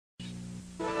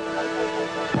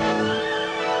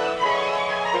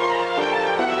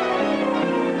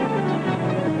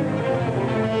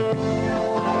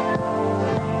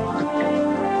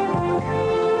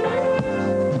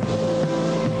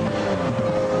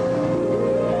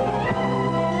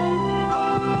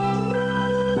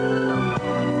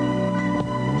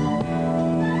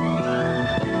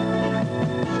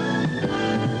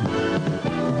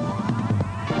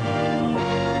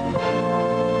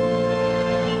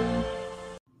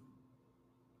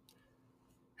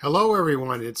Hello,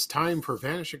 everyone. It's time for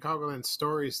Vanished Chicagoland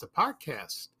Stories, the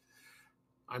podcast.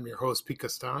 I'm your host, Pete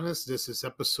Costanis. This is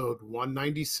episode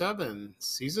 197,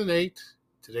 season 8.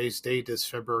 Today's date is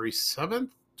February 7th,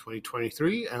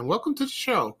 2023, and welcome to the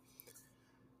show.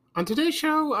 On today's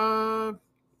show,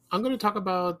 I'm going to talk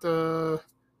about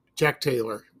Jack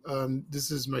Taylor.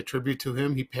 This is my tribute to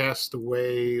him. He passed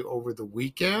away over the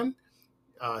weekend.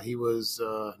 He was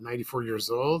 94 years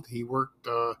old. He worked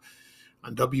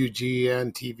on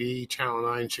WGN TV, Channel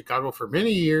 9, Chicago for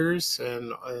many years,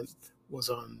 and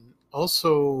was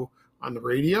also on the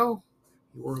radio.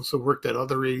 He also worked at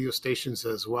other radio stations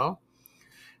as well.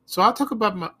 So I'll talk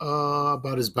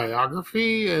about his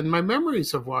biography and my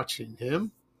memories of watching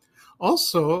him.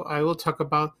 Also, I will talk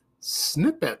about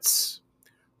snippets.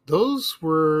 Those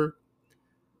were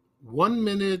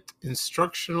 1-minute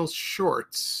instructional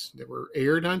shorts that were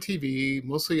aired on TV,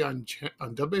 mostly on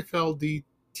WFLD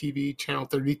TV Channel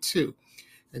 32,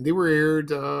 and they were aired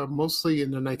mostly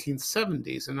in the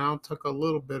 1970s, and I'll talk a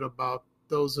little bit about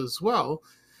those as well.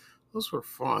 Those were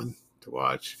fun to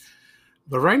watch.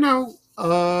 But right now,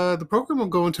 the program will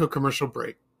go into a commercial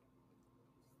break,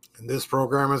 and this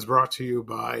program is brought to you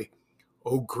by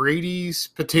O'Grady's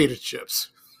Potato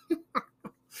Chips.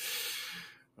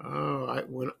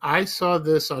 When I saw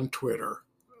this on Twitter,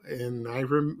 and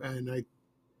I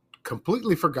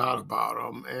completely forgot about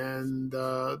them, and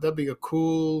that'd be a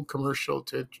cool commercial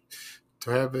to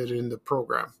have it in the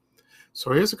program.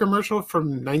 So here's a commercial from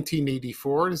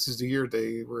 1984. This is the year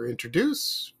they were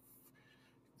introduced.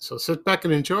 So sit back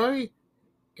and enjoy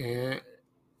and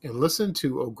listen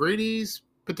to O'Grady's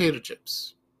Potato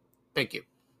Chips. Thank you.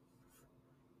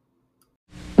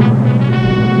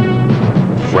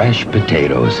 Fresh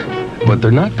potatoes, but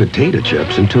they're not potato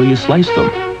chips until you slice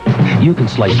them. You can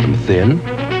slice them thin,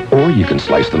 or you can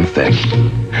slice them thick.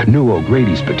 New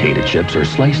O'Grady's potato chips are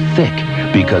sliced thick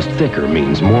because thicker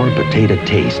means more potato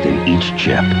taste in each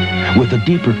chip, with a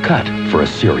deeper cut for a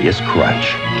serious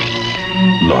crunch.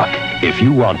 Look, if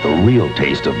you want the real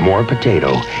taste of more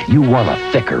potato, you want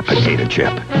a thicker potato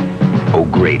chip.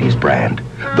 O'Grady's brand,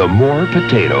 the more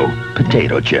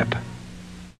potato chip.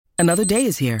 Another day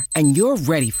is here, and you're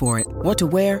ready for it. What to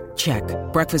wear? Check.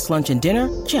 Breakfast, lunch, and dinner?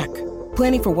 Check.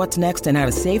 Planning for what's next and how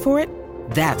to save for it?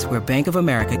 That's where Bank of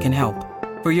America can help.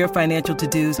 For your financial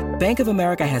to-dos, Bank of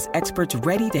America has experts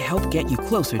ready to help get you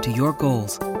closer to your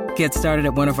goals. Get started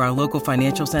at one of our local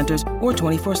financial centers or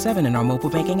 24/7 in our mobile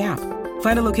banking app.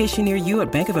 Find a location near you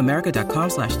at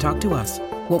bankofamerica.com/talktous.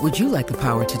 What would you like the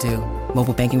power to do?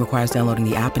 Mobile banking requires downloading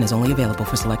the app and is only available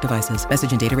for select devices.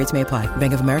 Message and data rates may apply.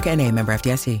 Bank of America N.A., member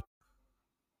FDIC.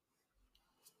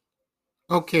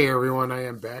 Okay, everyone, I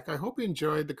am back. I hope you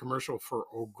enjoyed the commercial for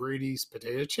O'Grady's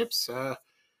Potato Chips. I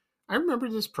remember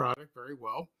this product very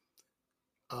well.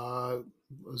 It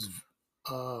was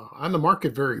on the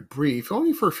market very brief,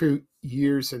 only for a few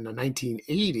years in the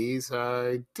 1980s.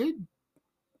 I did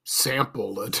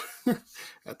sample it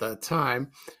at that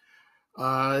time.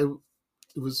 It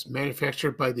was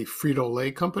manufactured by the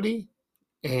Frito-Lay company,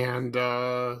 and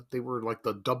they were like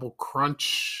the double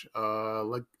crunch,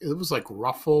 like it was like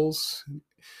Ruffles,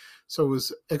 so it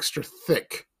was extra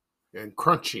thick and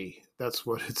crunchy. That's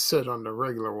what it said on the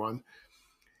regular one,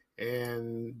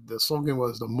 and the slogan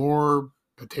was the more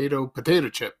potato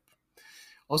chip.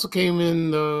 Also came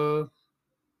in the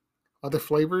other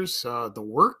flavors, the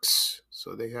Works.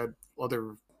 So they had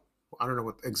other, I don't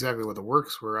know exactly what the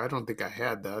Works were. I don't think I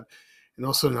had that. And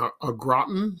also a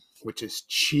gratin, which is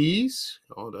cheese.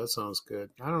 Oh, that sounds good.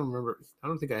 I don't remember. I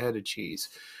don't think I had a cheese.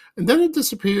 And then it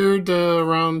disappeared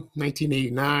around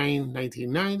 1989,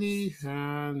 1990.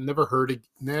 Never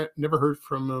heard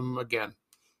from them again.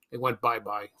 It went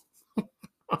bye-bye.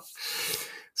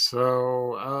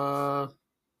 So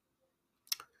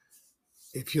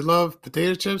if you love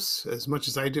potato chips as much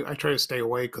as I do, I try to stay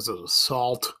away because of the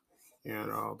salt,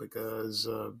 because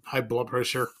high blood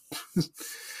pressure.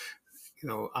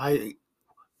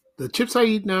 The chips I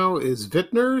eat now is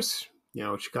Vitner's,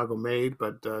 Chicago made,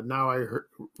 but now I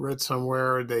read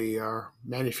somewhere they are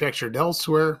manufactured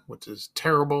elsewhere, which is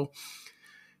terrible,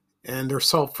 and they're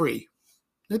salt free.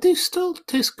 They still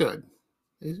taste good.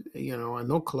 and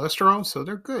no cholesterol, so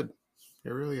they're good.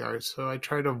 They really are. So I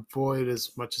try to avoid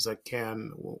as much as I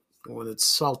can when it's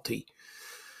salty,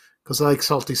 because I like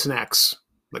salty snacks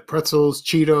like pretzels,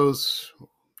 Cheetos,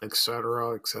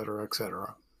 etc., etc.,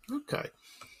 etc. Okay.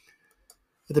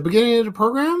 At the beginning of the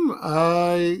program,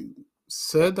 I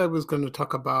said I was going to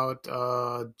talk about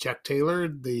Jack Taylor,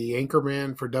 the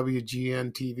anchorman for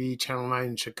WGN TV Channel 9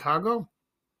 in Chicago.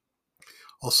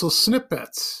 Also,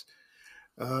 Snippets,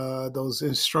 those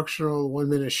instructional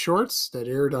 1-minute shorts that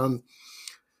aired on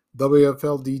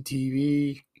WFLD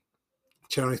TV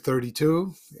Channel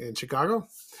 32 in Chicago.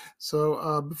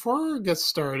 So before I get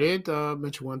started,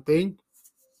 mention one thing.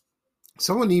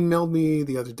 Someone emailed me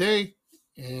the other day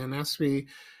and asked me,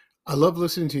 I love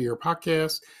listening to your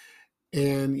podcast,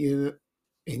 and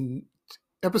in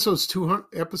episode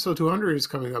 200 is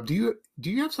coming up. Do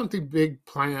you have something big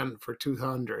planned for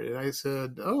 200? And I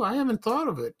said, oh, I haven't thought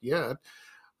of it yet.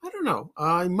 I don't know.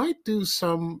 I might do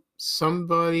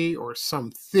somebody or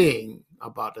something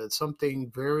about it.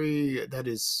 Something that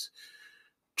is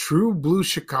true blue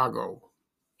Chicago.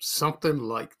 Something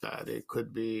like that. It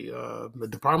could be a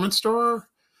department store,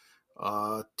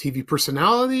 TV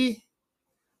personality,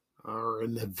 or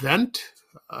an event.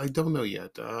 I don't know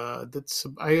yet.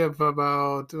 I have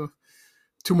about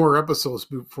 2 more episodes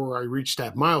before I reach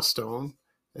that milestone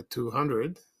at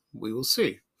 200. We will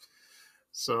see.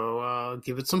 So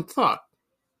give it some thought.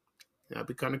 That'd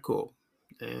be kind of cool.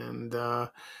 And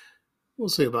we'll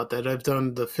see about that. I've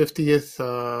done the 50th.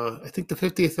 I think the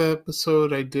 50th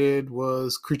episode I did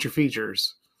was Creature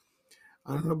Features.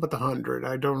 I don't know about the 100.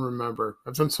 I don't remember.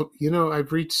 I've done so.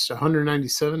 I've reached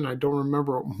 197. I don't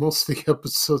remember most of the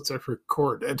episodes I've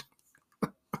recorded.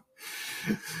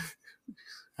 I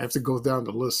have to go down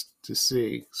the list to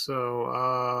see. So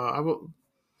I'll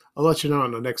let you know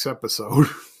in the next episode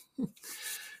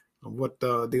what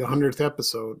the 100th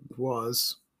episode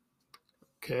was.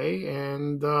 Okay,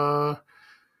 and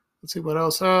let's see what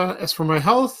else. As for my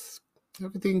health,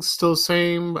 everything's still the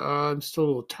same. I'm still a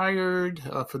little tired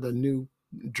for the new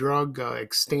drug,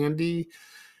 Xtandi.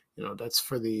 That's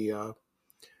for the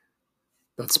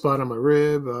that spot on my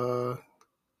rib.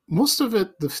 Most of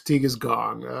it, the fatigue is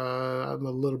gone. I'm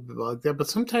a little bit like that, but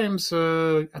sometimes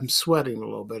I'm sweating a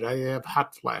little bit. I have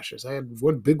hot flashes. I had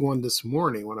one big one this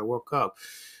morning when I woke up.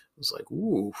 It was like,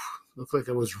 ooh, looked like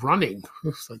I was running. It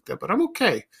was like that, but I'm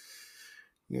okay.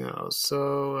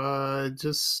 So it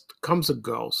just comes and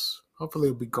goes. Hopefully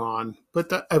it'll be gone.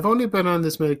 But I've only been on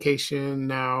this medication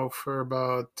now for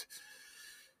about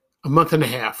a month and a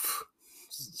half.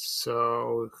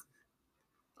 So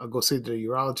I'll go see the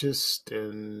urologist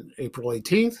in April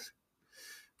 18th,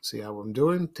 see how I'm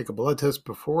doing, take a blood test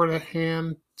before that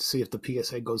hand, see if the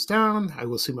PSA goes down. I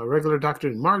will see my regular doctor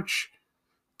in March,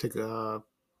 do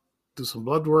some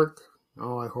blood work.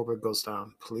 Oh, I hope it goes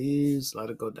down. Please let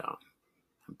it go down.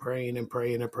 I'm praying and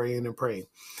praying and praying and praying.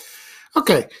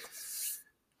 Okay.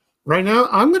 Right now,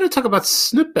 I'm going to talk about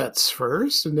Snippets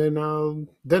first, and then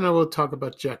I will talk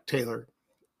about Jack Taylor.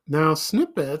 Now,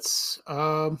 Snippets,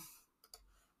 as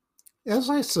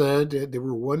I said, they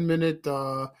were 1-minute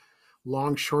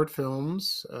long short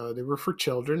films. They were for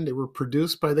children. They were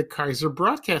produced by the Kaiser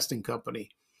Broadcasting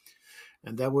Company,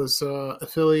 and that was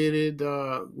affiliated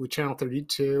with Channel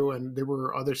 32, and there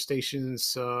were other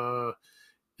stations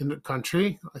in the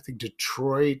country. I think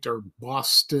Detroit or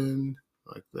Boston,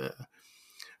 like that.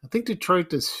 I think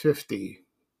Detroit is 50.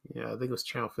 Yeah, I think it was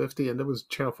Channel 50, and there was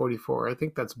Channel 44. I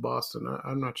think that's Boston.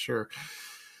 I'm not sure.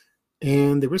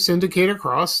 And they were syndicated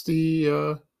across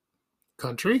the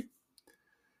country.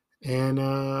 And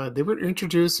they were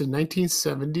introduced in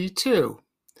 1972.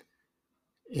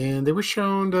 And they were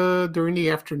shown during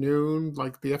the afternoon,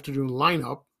 like the afternoon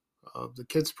lineup of the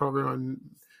kids program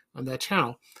on that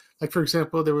channel. Like, for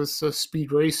example, there was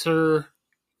Speed Racer,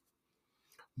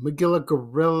 Magilla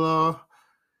Gorilla.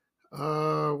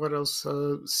 What else?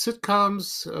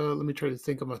 Sitcoms. Let me try to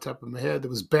think on the top of my head. There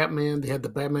was Batman. They had the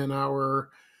Batman Hour.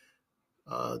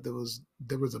 There was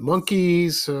the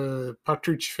Monkees,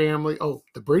 Partridge Family. Oh,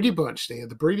 the Brady Bunch. They had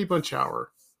the Brady Bunch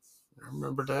Hour. I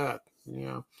remember that.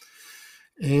 Yeah.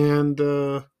 And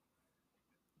that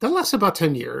lasted about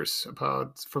 10 years,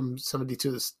 about from 72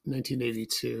 to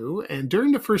 1982. And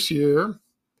during the first year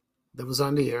that was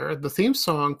on the air, the theme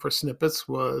song for Snippets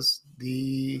was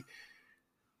the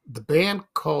band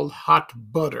called Hot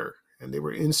Butter, and they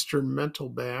were an instrumental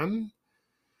band,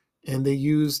 and they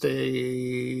used their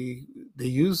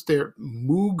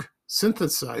Moog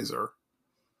synthesizer,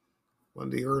 one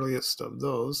of the earliest of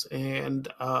those, and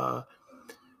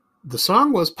the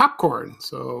song was Popcorn.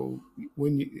 So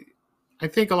I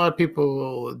think a lot of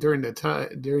people during the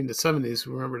 70s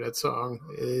remember that song.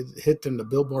 It hit in the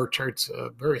Billboard charts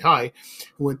very high. It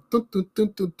went dun, dun,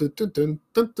 dun, dun, dun, dun, dun,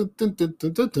 dun, dun, dun, dun,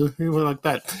 dun, dun, dun. It went like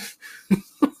that.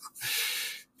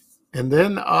 And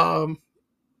then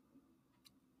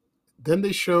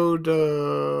they showed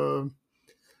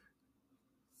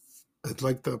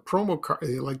like the promo card,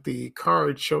 like the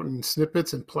card showing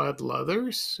snippets in plaid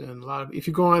leathers, and a lot of if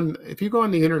you go on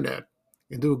the internet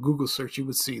and do a Google search, you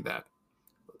would see that.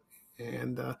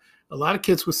 And a lot of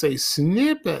kids would say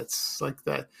snippets like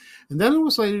that. And then it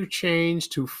was later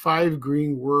changed to 5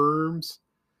 green worms.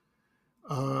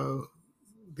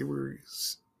 They were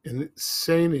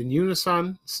saying in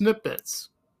unison snippets.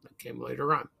 That came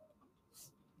later on.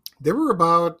 There were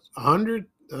about 100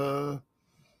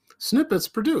 snippets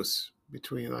produced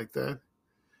between like that.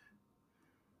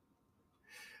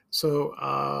 So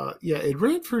it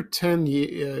ran for 10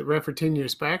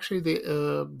 years, but actually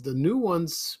the new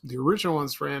ones, the original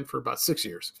ones, ran for about 6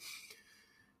 years,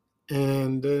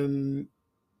 and then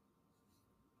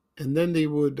they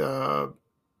were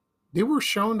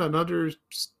shown on other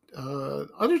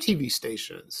TV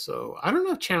stations. So I don't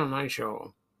know if Channel 9 show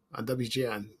them on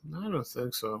WGN. I don't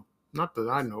think so, not that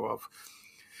I know of.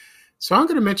 So I'm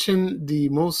going to mention the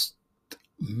most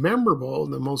memorable,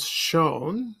 the most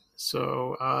shown.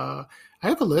 So I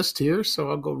have a list here, so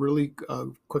I'll go really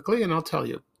quickly and I'll tell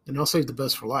you. And I'll save the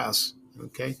best for last.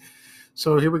 Okay.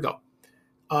 So here we go.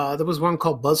 There was one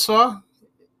called Buzzsaw,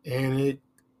 and it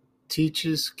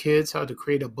teaches kids how to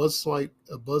create a buzzsaw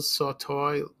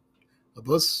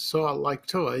like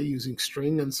toy using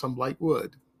string and some light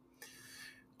wood.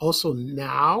 Also,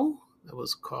 Now, that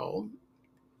was called.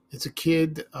 It's a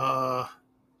kid.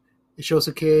 It shows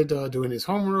a kid doing his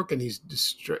homework, and he's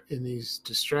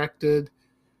distracted.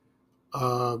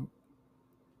 And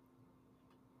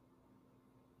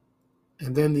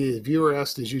then the viewer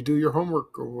asked, "Did you do your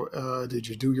homework? Or did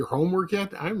you do your homework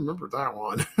yet?" I remember that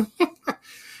one.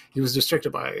 He was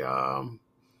distracted by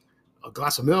a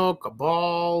glass of milk, a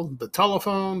ball, the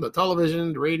telephone, the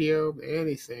television, the radio,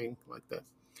 anything like that.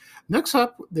 Next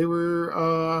up, there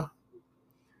were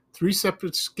 3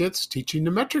 separate skits teaching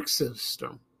the metric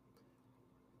system.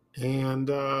 And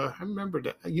I remember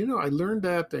that. I learned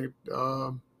that at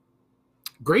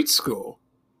grade school.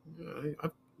 I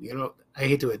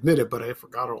hate to admit it, but I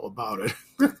forgot all about it.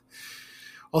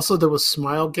 Also, there was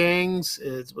Smile Gangs.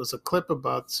 It was a clip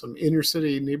about some inner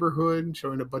city neighborhood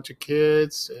showing a bunch of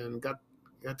kids, and got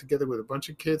together with a bunch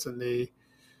of kids, and they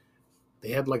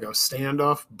had like a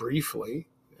standoff briefly,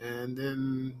 and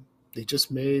then they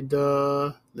just made.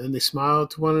 Then they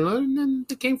smiled to one another, and then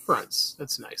became friends.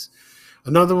 That's nice.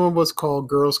 Another one was called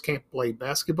Girls Can't Play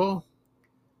Basketball.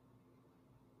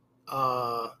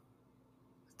 3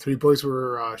 boys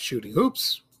were shooting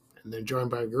hoops, and then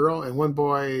joined by a girl, and one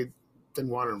boy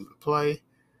didn't want him to play.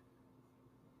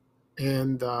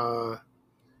 And,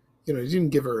 he didn't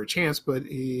give her a chance, but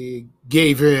he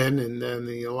gave in, and then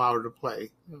he allowed her to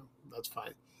play. That's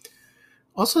fine.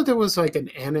 Also, there was like an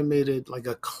animated, like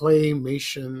a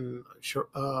claymation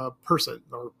person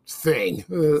or thing.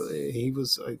 It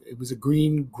was a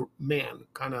green man,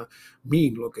 kind of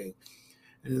mean looking,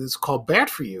 and it was called Bad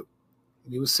for You.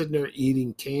 And he was sitting there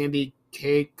eating candy,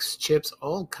 cakes, chips,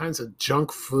 all kinds of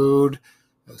junk food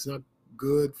that was not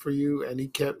good for you. And he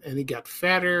got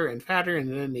fatter and fatter,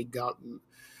 and then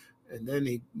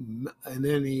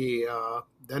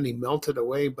he melted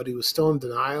away, but he was still in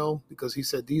denial because he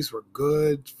said these were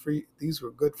good for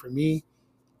me.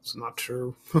 It's not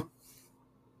true.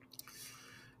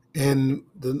 And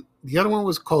the other one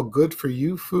was called Good for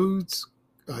You Foods.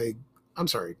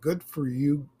 Good for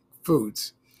You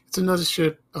Foods. It's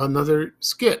another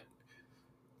skit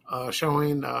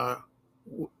showing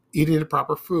eating the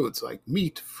proper foods like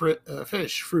meat,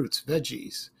 fish, fruits,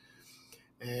 veggies,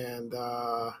 and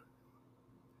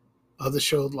others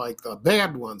showed like the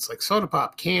bad ones, like soda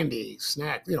pop, candy,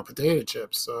 snack, potato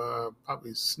chips,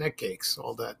 probably snack cakes,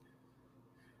 all that.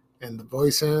 And the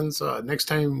voice ends, next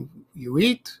time you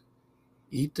eat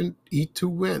to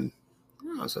win.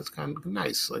 So that's kind of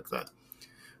nice like that.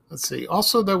 Let's see.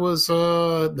 Also, there was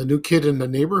the New Kid in the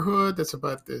Neighborhood. That's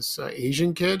about this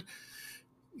Asian kid.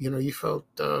 He felt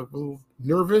a little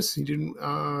nervous. He didn't.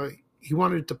 He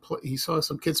wanted to play. He saw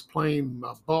some kids playing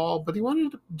ball, but he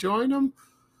wanted to join them.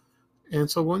 And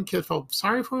so one kid felt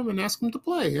sorry for him and asked him to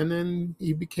play, and then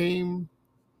he became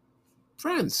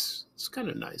friends. It's kind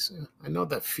of nice. I know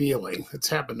that feeling. It's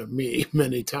happened to me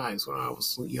many times when I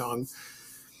was young.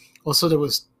 Also, there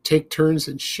was Take Turns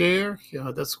and Share.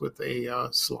 That's with a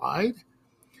slide.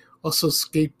 Also,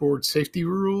 skateboard safety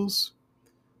rules.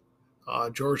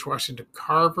 George Washington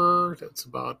Carver, that's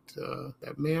about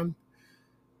that man.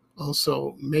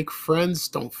 Also, Make Friends,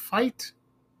 Don't Fight.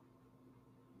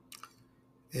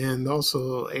 And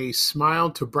also A Smile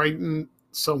to Brighten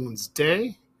Someone's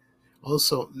Day.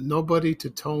 Also, Nobody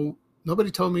Told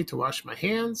Me to Wash My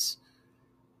Hands.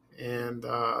 And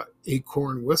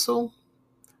Acorn Whistle.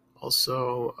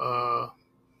 Also,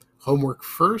 Homework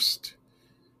First.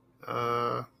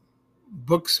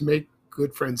 Books Make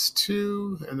Good Friends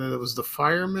Too. And then it was The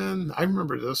Fireman. I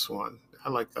remember this one. I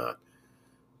like that.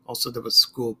 Also, there was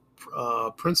School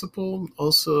Principal.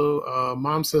 Also,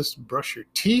 Mom Says Brush Your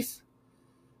Teeth.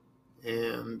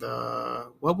 And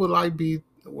What Will I Be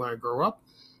When I Grow Up?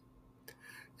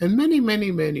 And many,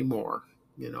 many, many more.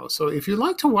 So if you'd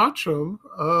like to watch them,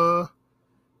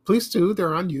 please do.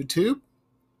 They're on YouTube.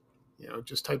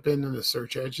 Just type in the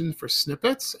search engine for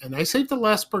Snippets. And I saved the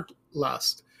last part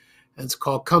last. And it's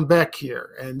called Come Back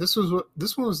Here. And this one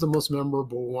was the most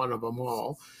memorable one of them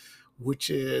all,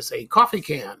 which is a coffee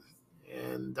can.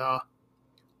 And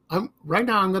right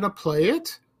now I'm going to play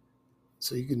it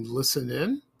so you can listen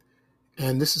in.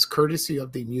 And this is courtesy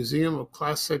of the Museum of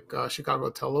Classic Chicago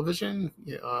Television,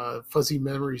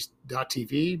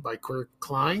 fuzzymemories.tv by Kurt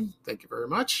Klein. Thank you very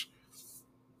much.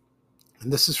 And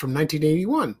this is from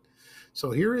 1981. So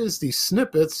here is the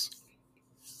Snippets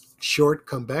short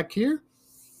Come Back Here.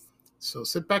 So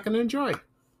sit back and enjoy.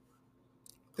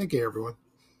 Thank you, everyone.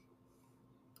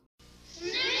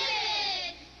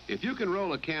 If you can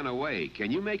roll a can away,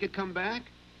 can you make it come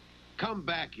back? Come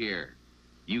back here.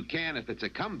 You can if it's a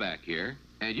comeback here,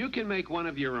 and you can make one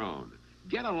of your own.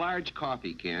 Get a large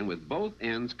coffee can with both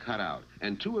ends cut out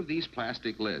and 2 of these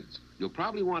plastic lids. You'll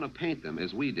probably want to paint them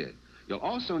as we did. You'll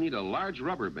also need a large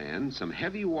rubber band, some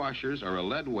heavy washers or a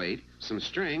lead weight, some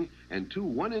string, and 2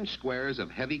 1-inch squares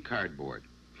of heavy cardboard.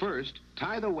 First,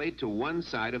 tie the weight to one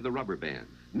side of the rubber band.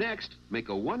 Next, make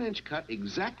a 1-inch cut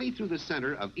exactly through the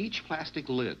center of each plastic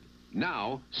lid.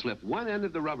 Now, slip one end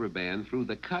of the rubber band through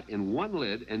the cut in one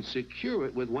lid and secure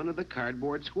it with one of the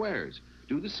cardboard squares.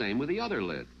 Do the same with the other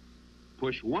lid.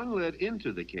 Push one lid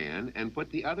into the can and put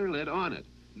the other lid on it.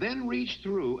 Then reach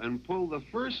through and pull the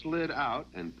first lid out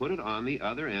and put it on the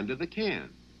other end of the can.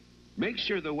 Make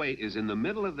sure the weight is in the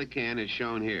middle of the can as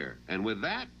shown here. And with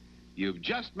that, you've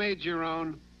just made your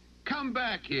own Come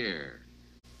Back Here.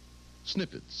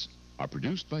 Snippets are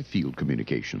produced by Field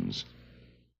Communications.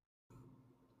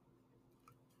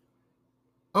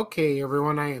 Okay,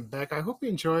 everyone, I am back. I hope you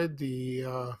enjoyed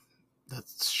that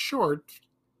short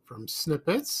from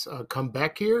Snippets. Come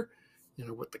Back Here,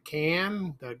 with the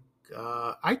can. That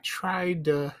I tried.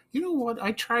 You know what?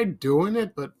 I tried doing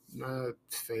it, but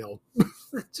failed.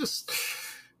 I'm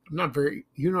not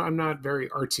very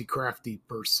artsy crafty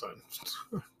person.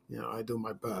 I do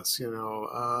my best.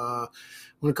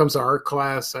 When it comes to art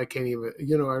class, I can't even.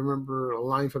 I remember a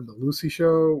line from the Lucy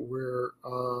Show where.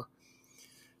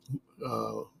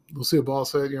 Lucille Ball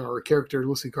said, her character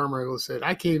Lucy Carmichael said,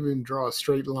 "I can't even draw a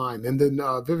straight line." And then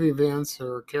Vivian Vance,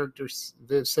 her character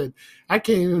Viv, said, "I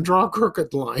can't even draw a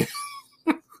crooked line."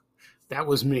 That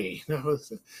was me.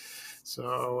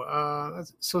 So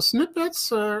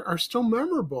Snippets are still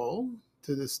memorable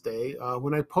to this day.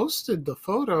 When I posted the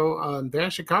photo on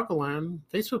Vanish Chicagoland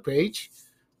Facebook page,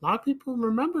 a lot of people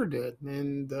remembered it,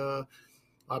 and a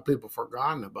lot of people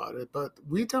forgotten about it. But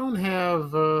we don't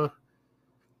have.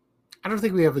 I don't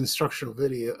think we have instructional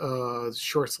video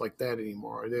shorts like that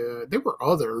anymore. There were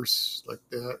others like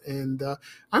that, and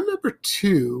I remember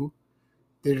 2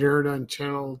 that aired on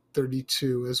Channel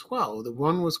 32 as well. The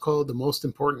one was called "The Most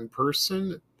Important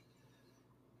Person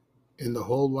in the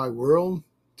Whole Wide World."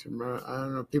 I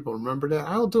don't know if people remember that.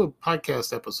 I'll do a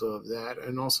podcast episode of that,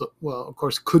 and also, well, of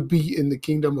course, Could Be in the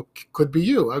Kingdom of Could Be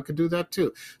You. I could do that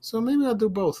too. So maybe I'll do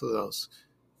both of those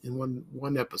in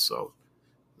one episode.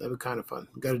 That'd be kind of fun.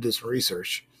 Got to do some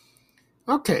research.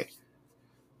 Okay.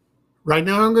 Right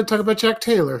now, I'm going to talk about Jack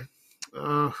Taylor.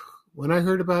 When I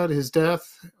heard about his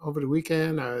death over the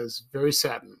weekend, I was very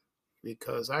saddened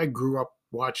because I grew up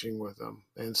watching with him,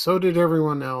 and so did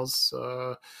everyone else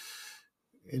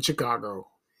in Chicago.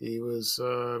 He was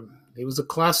a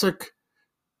classic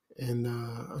and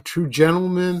a true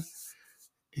gentleman,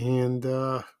 and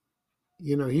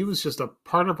he was just a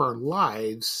part of our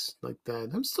lives like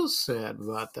that. I'm still sad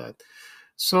about that.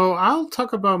 So I'll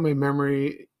talk about my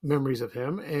memories of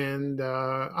him, and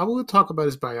I will talk about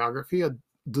his biography. I'll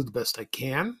do the best I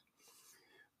can.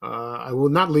 I will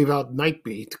not leave out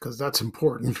Nightbeat because that's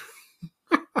important.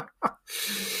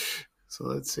 So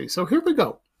let's see. So here we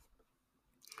go.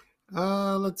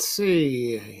 Let's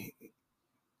see.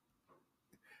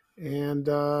 And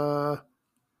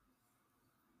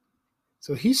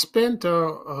So he spent,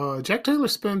 Jack Taylor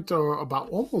spent about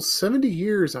almost 70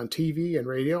 years on TV and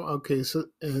radio. Okay, so,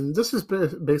 and this is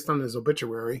based on his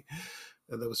obituary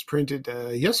that was printed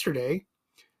yesterday.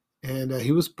 And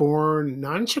he was born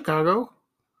not in Chicago,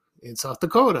 in South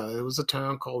Dakota. It was a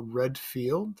town called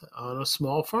Redfield on a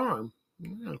small farm.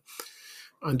 Yeah.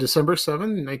 On December 7,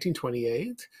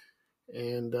 1928.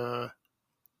 And,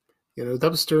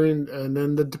 that was during, and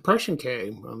then the Depression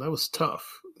came. Well, that was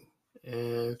tough.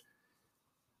 And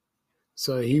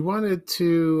so he wanted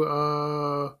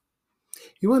to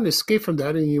escape from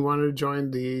that, and he wanted to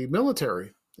join the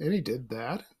military, and he did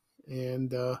that,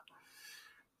 and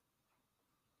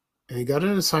he got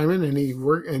an assignment, and he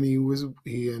worked, and he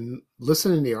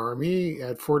enlisted in the Army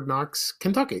at Fort Knox,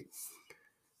 Kentucky,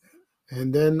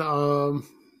 and then a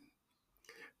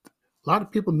lot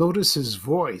of people noticed his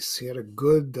voice. He had a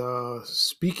good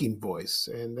speaking voice,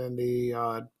 and then he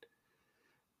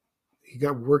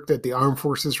got worked at the Armed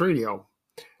Forces Radio.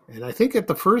 And I think at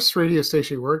the first radio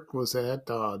station he worked was at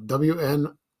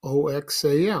WNOXAM,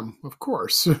 of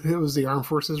course. It was the Armed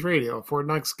Forces Radio, Fort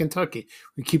Knox, Kentucky.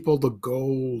 We keep all the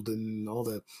gold and all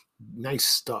the nice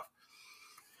stuff.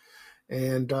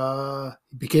 And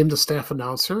he became the staff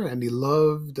announcer, and he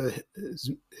loved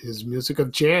his music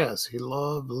of jazz. He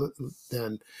loved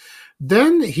then.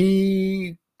 Then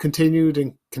he continued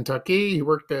in Kentucky. He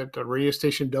worked at a radio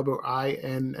station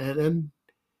WINN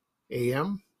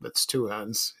AM. That's 2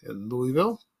 N's, in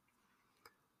Louisville.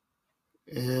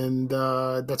 And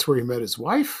that's where he met his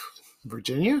wife,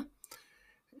 Virginia.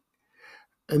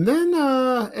 And then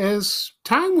as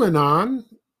time went on,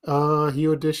 he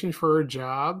auditioned for a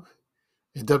job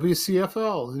at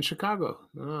WCFL in Chicago,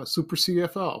 Super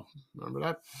CFL. Remember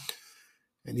that?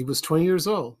 And he was 20 years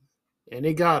old, and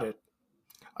he got it.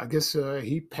 I guess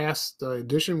he passed the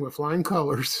audition with flying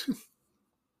colors.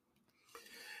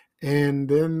 And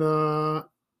then...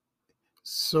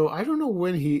 So I don't know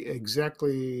when he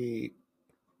exactly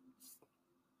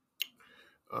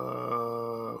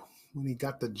when he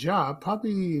got the job,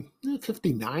 probably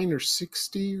 59 or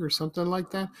 60 or something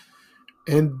like that.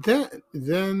 And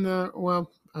then well,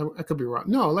 I could be wrong.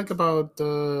 No, like about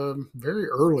very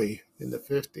early in the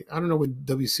 50s. I don't know when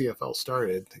WCFL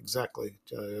started exactly.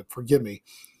 Forgive me.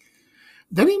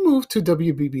 Then he moved to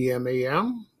WBBM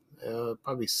AM,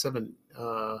 probably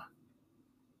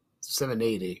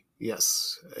 780.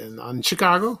 Yes, and on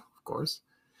Chicago, of course.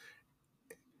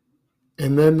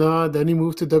 And then he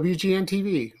moved to WGN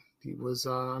TV. He was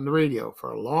on the radio for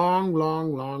a long,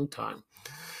 long, long time.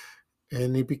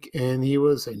 And he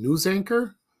was a news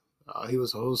anchor. He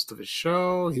was a host of a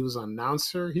show. He was an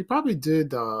announcer. He probably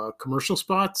did commercial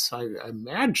spots. I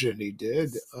imagine he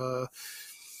did. And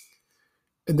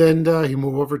then he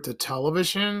moved over to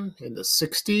television in the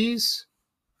 60s.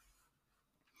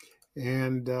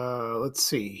 And let's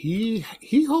see, he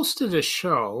hosted a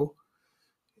show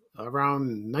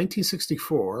around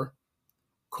 1964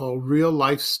 called Real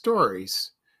Life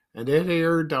Stories. And it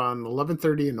aired on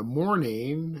 11:30 in the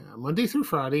morning, Monday through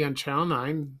Friday on Channel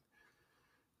 9,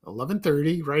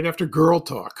 11:30, right after Girl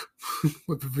Talk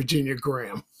with Virginia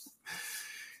Graham.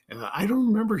 I don't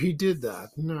remember he did that,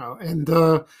 no. And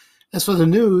as for the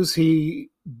news,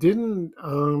 he didn't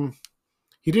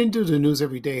do the news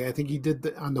every day. I think he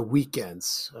did on the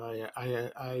weekends.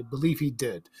 I believe he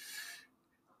did.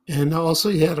 And also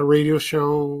he had a radio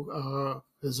show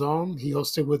his own. He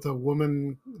hosted with a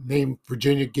woman named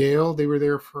Virginia Gale. They were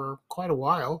there for quite a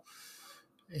while.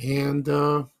 And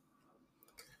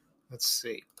let's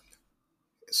see.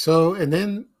 So, and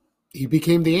then he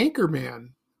became the anchor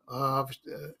man on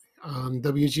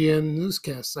WGN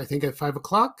newscasts, I think at 5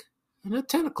 o'clock and at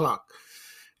 10 o'clock.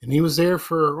 And he was there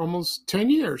for almost 10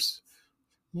 years.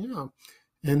 Yeah.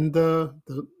 And the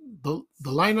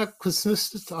lineup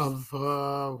consisted of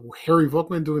Harry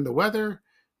Volkman doing the weather,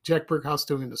 Jack Berghaus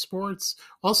doing the sports.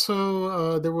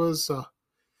 Also, there was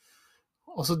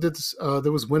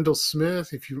Wendell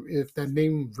Smith. If that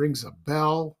name rings a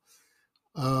bell,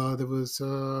 there was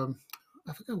I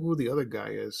forgot who the other guy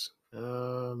is.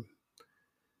 I'll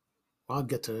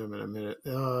get to him in a minute.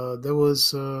 There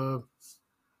was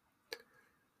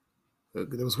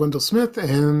Wendell Smith,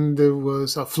 and there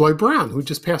was Floyd Brown, who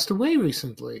just passed away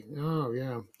recently. Oh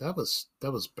yeah, that was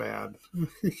bad.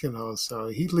 So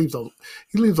he lived a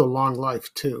long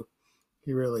life too.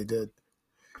 He really did.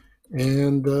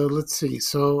 And let's see.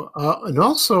 So and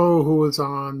also who was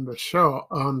on the show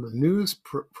on the news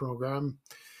program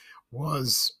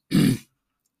was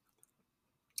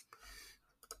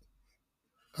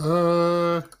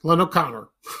Len O'Connor.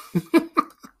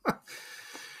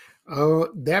 Oh,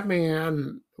 that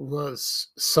man was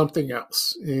something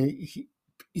else.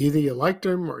 Either you liked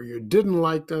him or you didn't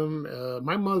like him.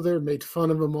 My mother made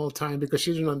fun of him all the time because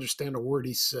she didn't understand a word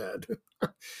he said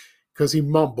because he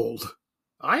mumbled.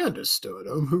 I understood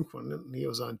him when he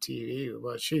was on TV,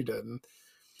 but she didn't.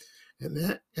 And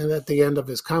at the end of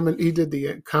his comment, he did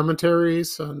the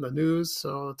commentaries on the news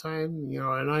all the time,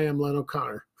 and I am Len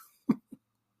O'Connor.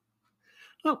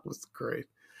 That was great.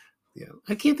 Yeah,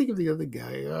 I can't think of the other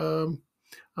guy.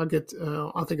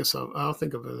 I'll think of some. I'll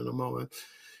think of it in a moment.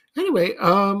 Anyway,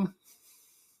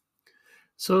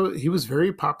 so he was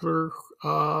very popular.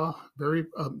 That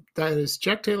is,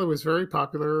 Jack Taylor was very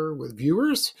popular with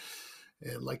viewers,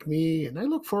 and like me, and I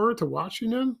look forward to watching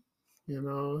him. He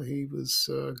was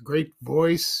a great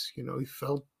voice. You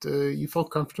felt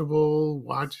comfortable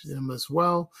watching him as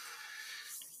well.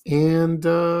 And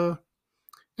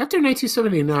after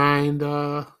 1979,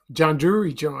 John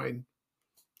Drury joined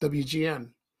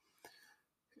WGN.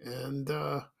 And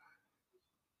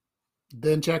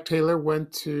then Jack Taylor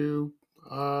went to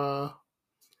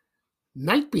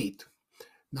Nightbeat.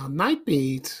 Now,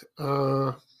 Nightbeat,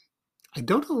 I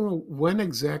don't know when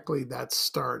exactly that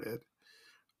started.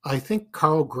 I think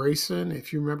Carl Grayson,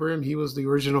 if you remember him, he was the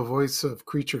original voice of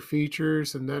Creature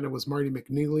Features, and then it was Marty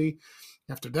McNeely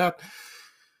after that.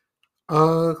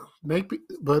 Nightbeat,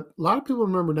 but a lot of people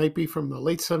remember Nightbeat from the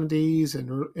late 70s and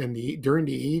during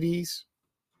the 80s.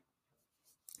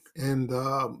 And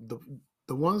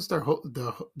the ones that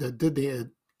did the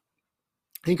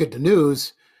Ink of the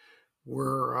News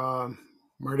were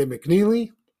Marty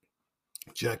McNeely,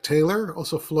 Jack Taylor,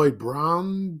 also Floyd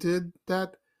Brown did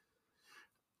that.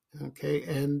 Okay,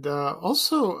 and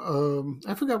also,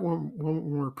 I forgot one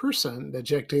more person that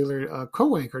Jack Taylor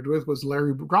co-anchored with was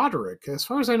Larry Roderick. As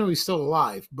far as I know, he's still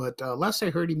alive, but last I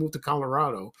heard, he moved to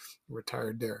Colorado,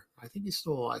 retired there. I think he's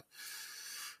still alive.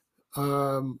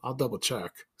 I'll double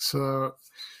check. So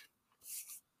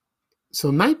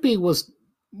Nightbeat was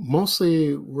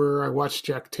mostly where I watched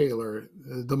Jack Taylor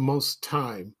the most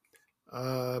time,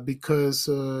 because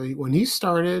when he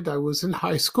started, I was in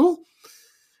high school.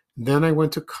 Then I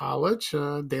went to college,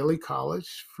 Daly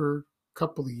College, for a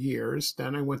couple of years.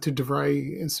 Then I went to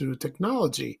DeVry Institute of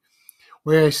Technology,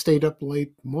 where I stayed up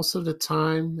late most of the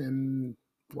time and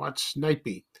watched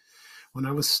Nightbeat. When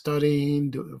I was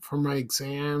studying for my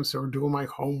exams or doing my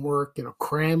homework,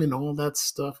 cramming all that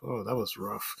stuff, oh, that was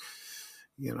rough.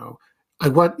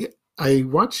 I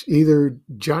watched either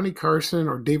Johnny Carson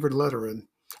or David Letterman.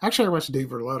 Actually, I watched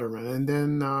David Letterman, and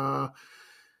then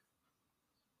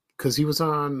because he was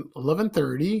on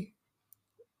 11:30,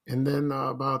 and then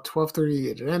about 12:30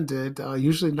 it ended.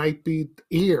 Usually Nightbeat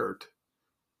aired.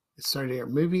 It started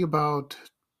airing maybe about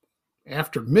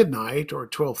after midnight or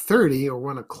 12:30 or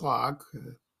 1 o'clock,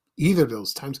 either of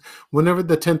those times, whenever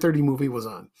the 10:30 movie was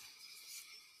on.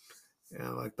 Yeah,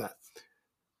 like that.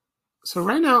 So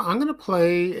right now I'm going to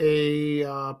play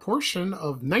a portion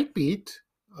of Nightbeat,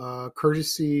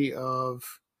 courtesy of,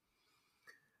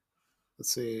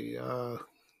 let's see,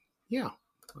 yeah,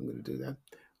 I'm going to do that.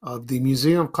 Of the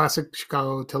Museum of Classic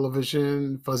Chicago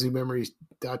Television,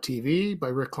 FuzzyMemories.tv by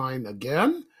Rick Klein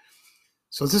again.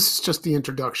 So this is just the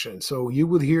introduction. So you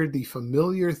would hear the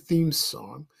familiar theme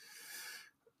song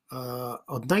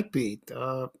of Nightbeat.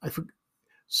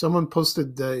 Someone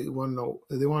posted they want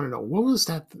to know what was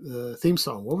that theme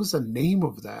song? What was the name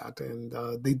of that? And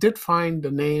they did find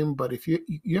the name, but if you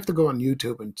have to go on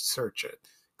YouTube and search it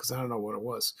because I don't know what it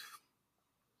was.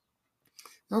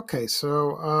 Okay,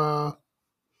 so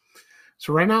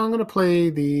right now I'm going to play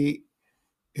the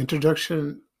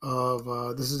introduction of,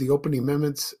 this is the opening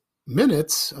minutes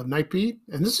of Nightbeat,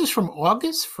 and this is from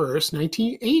August 1st,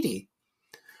 1980.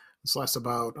 This lasts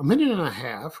about a minute and a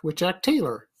half with Jack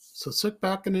Taylor. So sit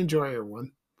back and enjoy,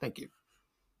 everyone. Thank you.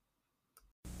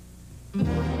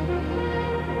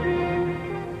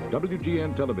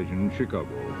 WGN Television, Chicago.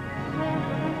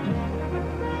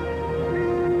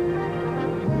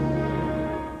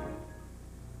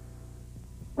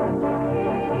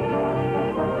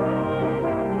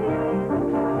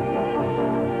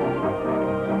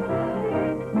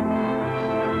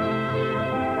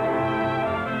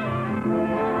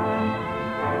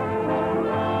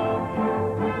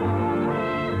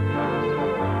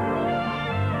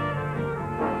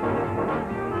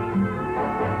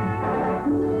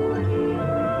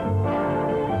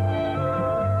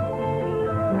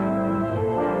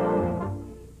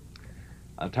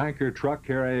 A tanker truck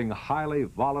carrying highly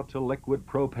volatile liquid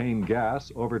propane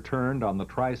gas overturned on the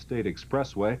Tri-State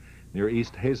Expressway near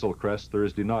East Hazel Crest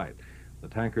Thursday night. The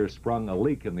tanker sprung a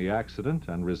leak in the accident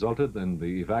and resulted in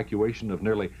the evacuation of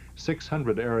nearly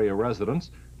 600 area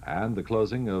residents and the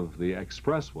closing of the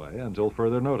expressway until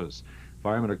further notice.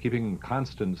 Firemen are keeping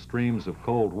constant streams of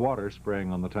cold water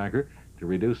spraying on the tanker to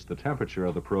reduce the temperature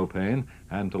of the propane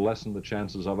and to lessen the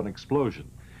chances of an explosion.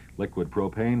 Liquid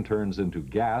propane turns into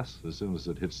gas as soon as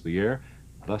it hits the air,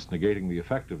 thus negating the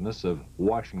effectiveness of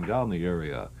washing down the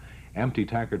area. Empty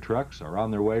tanker trucks are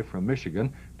on their way from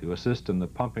Michigan to assist in the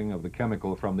pumping of the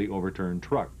chemical from the overturned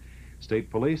truck. State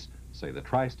police say the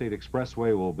Tri-State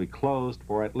Expressway will be closed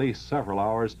for at least several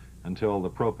hours until the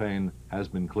propane has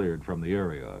been cleared from the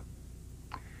area.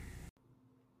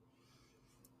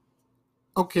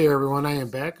 Okay, everyone, I am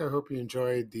back. I hope you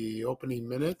enjoyed the opening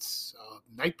minutes of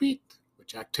Nightbeat with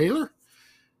Jack Taylor.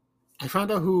 I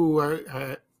found out who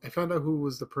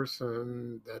was the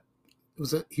person that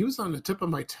he was on the tip of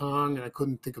my tongue, and I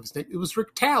couldn't think of his name. It was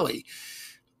Rick Talley.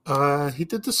 He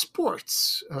did the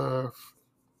sports on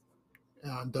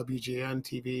WGN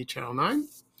TV Channel 9.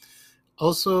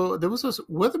 Also, there was a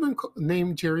weatherman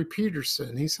named Jerry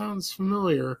Peterson. He sounds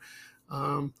familiar.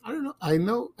 I don't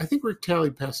know. I think Rick Talley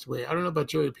passed away. I don't know about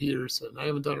Jerry Peterson. I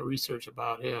haven't done a research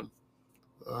about him.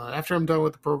 After I'm done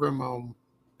with the program, I'll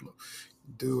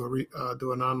do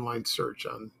an online search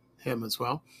on him as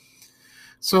well.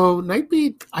 So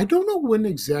Nightbeat, I don't know when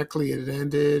exactly it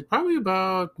ended. Probably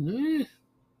about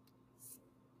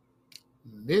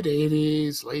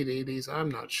mid-'80s, late 80s. I'm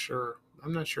not sure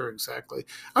exactly.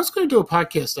 I was going to do a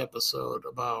podcast episode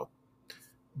about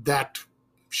that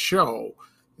show,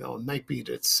 Nightbeat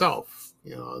itself,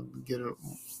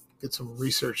 get some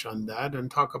research on that and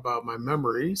talk about my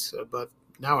memories. But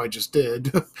now I just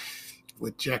did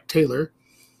with Jack Taylor.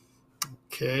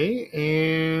 Okay,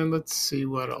 and let's see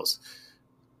what else.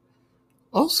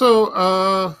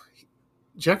 Also,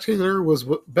 Jack Taylor was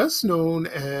best known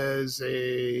as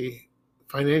a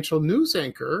financial news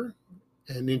anchor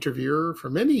and interviewer for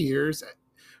many years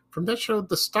from that show,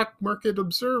 The Stock Market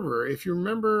Observer. If you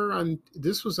remember,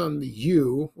 this was on the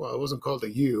U. Well, it wasn't called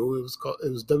the U. It was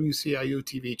WCIU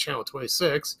TV Channel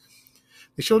 26.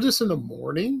 They showed this in the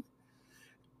morning,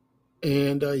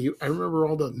 and I remember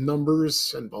all the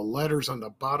numbers and the letters on the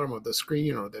bottom of the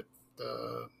screen,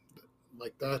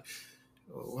 like that.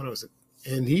 What was it?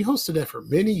 And he hosted that for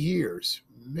many years,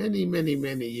 many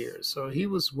years. So he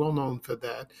was well known for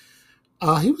that.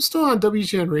 He was still on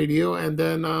WGN Radio, and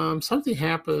then something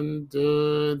happened.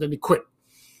 Then he quit.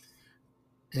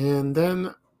 And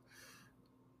then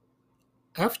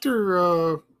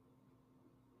after,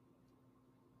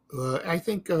 I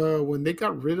think when they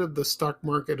got rid of the Stock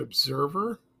Market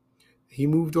Observer, he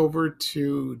moved over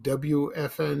to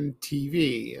WFN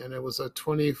TV, and it was a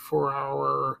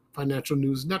 24-hour financial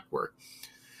news network.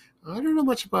 I don't know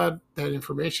much about that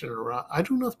information. I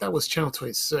don't know if that was Channel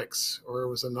 26 or it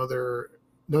was another.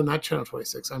 No, not Channel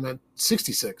 26. I meant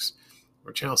 66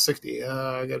 or Channel 60.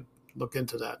 I got to look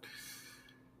into that.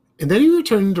 And then he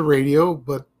returned to radio,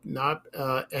 but not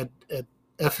at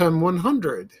FM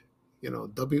 100.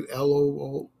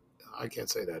 WLOO. I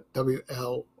can't say that.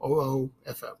 WLOO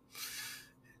FM.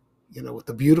 With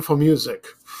the beautiful music.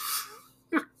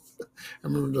 I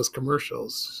remember those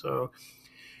commercials. So.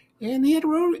 And he had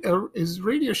his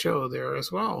radio show there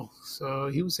as well. So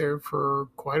he was there for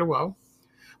quite a while.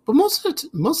 But most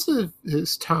of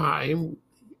his time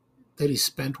that he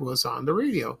spent was on the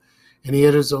radio. And he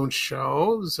had his own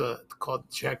show. It was called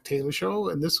Jack Taylor Show.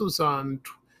 And this was on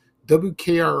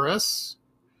WKRS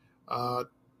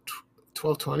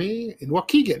 1220 in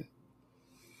Waukegan.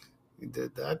 He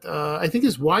did that. I think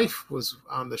his wife was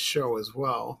on the show as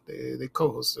well. They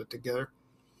co-hosted together.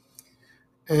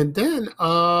 And then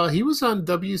he was on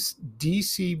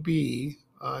WDCB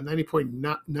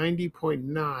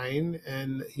 90.9,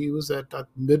 and he was at that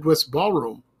Midwest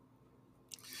Ballroom.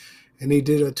 And he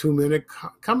did a 2-minute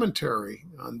commentary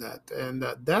on that. And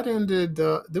that ended,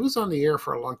 it was on the air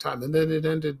for a long time. And then it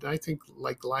ended, I think,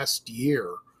 like last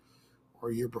year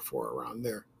or year before, around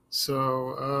there.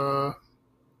 So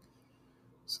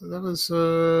that was,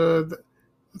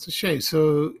 that's a shame.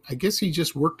 So I guess he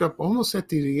just worked up almost at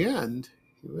the end.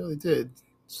 He really did.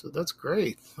 So that's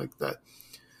great, like that.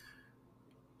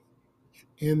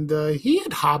 And he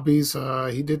had hobbies.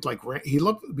 He did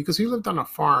because he lived on a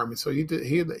farm. So he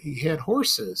had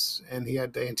horses and he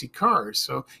had antique cars.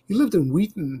 So he lived in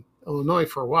Wheaton, Illinois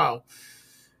for a while.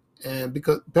 And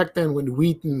because back then when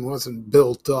Wheaton wasn't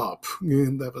built up,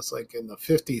 that was like in the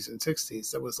 50s and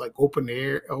 60s, that was like open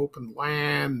air, open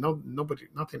land,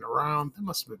 nothing around. That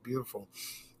must have been beautiful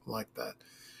like that.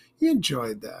 He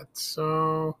enjoyed that.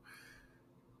 So,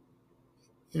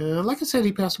 like I said,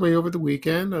 he passed away over the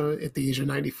weekend at the age of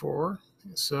 94.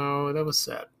 So that was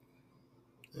sad.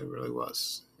 It really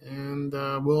was. And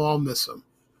we'll all miss him.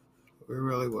 We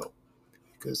really will.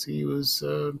 Because he was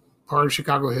part of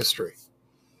Chicago history.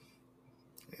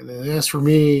 And then as for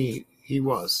me, he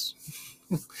was.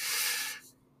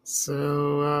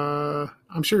 So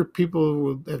I'm sure people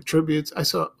will have tributes. I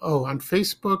saw, on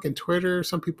Facebook and Twitter,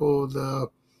 some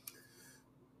people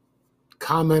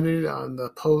commented on the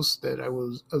post that I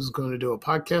was going to do a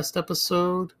podcast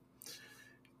episode,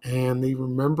 and they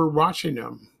remember watching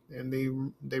them, and they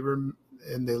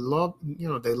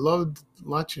loved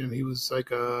watching him. He was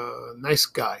like a nice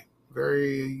guy.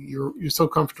 You're so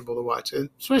comfortable to watch,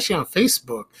 especially on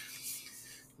Facebook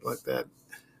like that.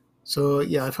 So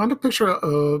yeah, I found a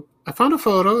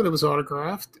photo that was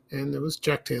autographed, and it was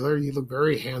Jack Taylor. He looked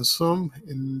very handsome,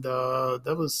 and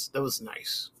that was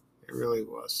nice. It really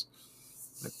was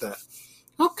like that.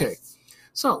 Okay,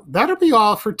 so that'll be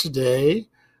all for today.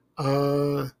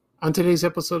 On today's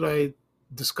episode, I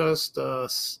discussed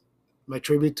my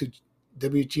tribute to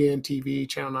WGN TV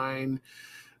Channel 9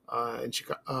 and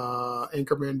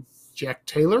anchorman Jack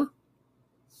Taylor.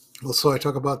 Also, I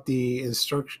talk about the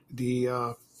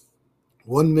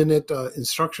 1 minute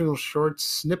instructional short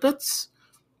snippets.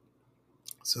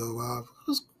 So it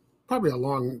was probably a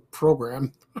long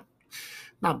program.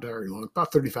 Not very long,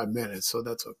 about 35 minutes, so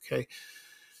that's okay.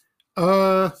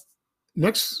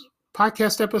 Next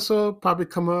podcast episode probably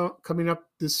coming up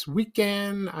this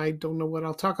weekend. I don't know what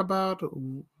I'll talk about.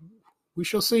 We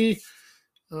shall see.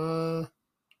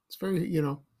 It's very,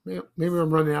 maybe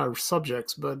I'm running out of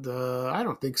subjects, but I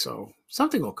don't think so.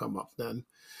 Something will come up then.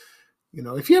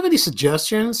 If you have any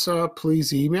suggestions,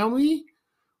 please email me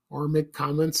or make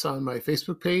comments on my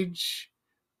Facebook page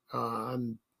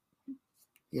on,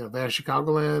 Vanish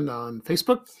Chicagoland on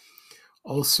Facebook.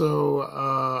 Also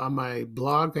on my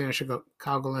blog,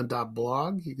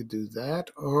 vanishchicagoland.blog, you could do that,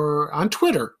 or on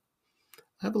Twitter.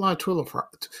 I have a lot of Twitter.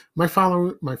 My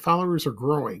followers are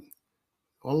growing.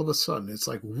 All of a sudden, it's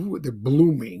like they're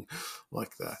blooming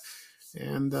like that.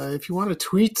 And if you want to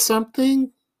tweet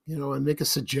something, and make a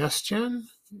suggestion,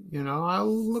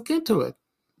 I'll look into it.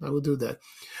 I will do that.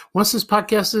 Once this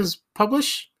podcast is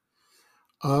published,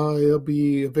 it'll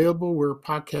be available where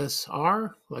podcasts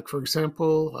are. Like, for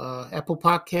example, Apple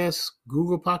Podcasts,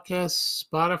 Google Podcasts,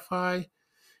 Spotify,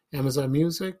 Amazon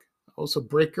Music, also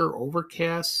Breaker,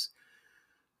 Overcast.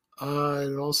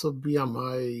 It'll also be on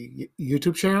my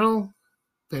YouTube channel,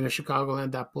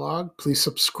 vanishchicagoland.blog. Please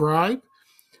subscribe.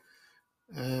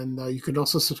 And you can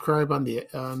also subscribe on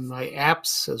my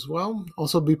apps as well.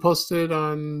 Also be posted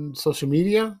on social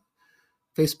media,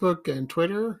 Facebook and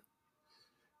Twitter.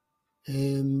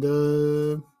 And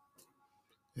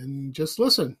just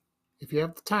listen if you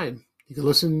have the time.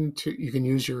 You can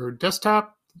use your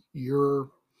desktop,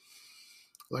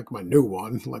 like my new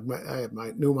one, I have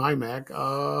my new iMac.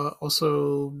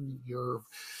 Also your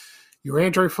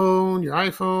Android phone, your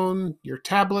iPhone, your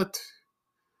tablet.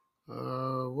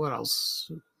 What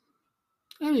else?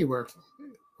 Anywhere,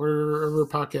 wherever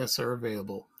podcasts are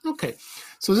available. Okay,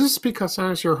 so this is Pete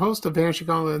Costanis, your host of Vanishing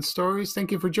Chicagoland Stories.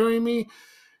 Thank you for joining me.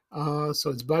 So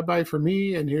it's bye-bye for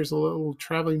me, and here's a little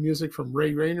traveling music from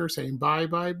Ray Rayner saying bye,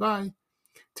 bye, bye.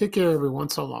 Take care, everyone.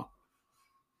 So long.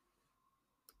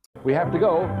 We have to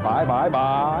go. Bye, bye,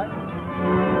 bye.